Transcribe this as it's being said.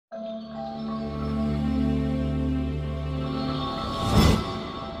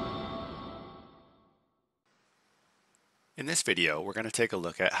In this video, we're going to take a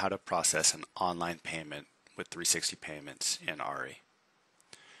look at how to process an online payment with 360 Payments in ARI.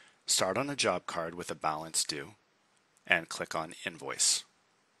 Start on a job card with a balance due and click on Invoice.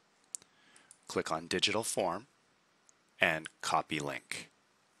 Click on Digital Form and Copy Link.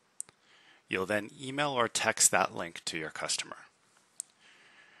 You'll then email or text that link to your customer.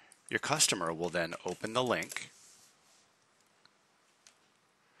 Your customer will then open the link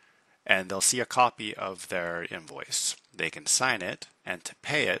and they'll see a copy of their invoice. They can sign it, and to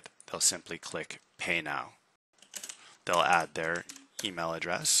pay it, they'll simply click Pay Now. They'll add their email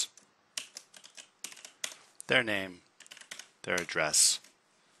address, their name, their address,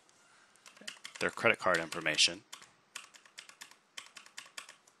 their credit card information,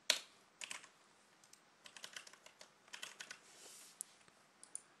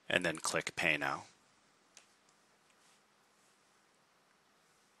 and then click Pay Now.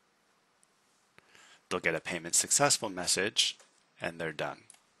 They'll get a payment successful message and they're done.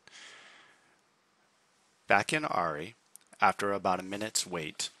 Back in ARI, after about a minute's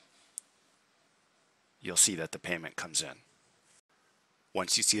wait, you'll see that the payment comes in.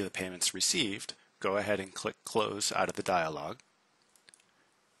 Once you see the payments received, go ahead and click Close out of the dialog.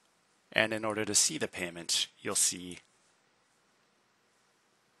 And in order to see the payment, you'll see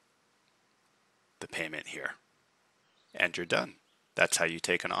the payment here. And you're done. That's how you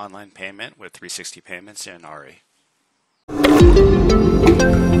take an online payment with 360 Payments in ARI.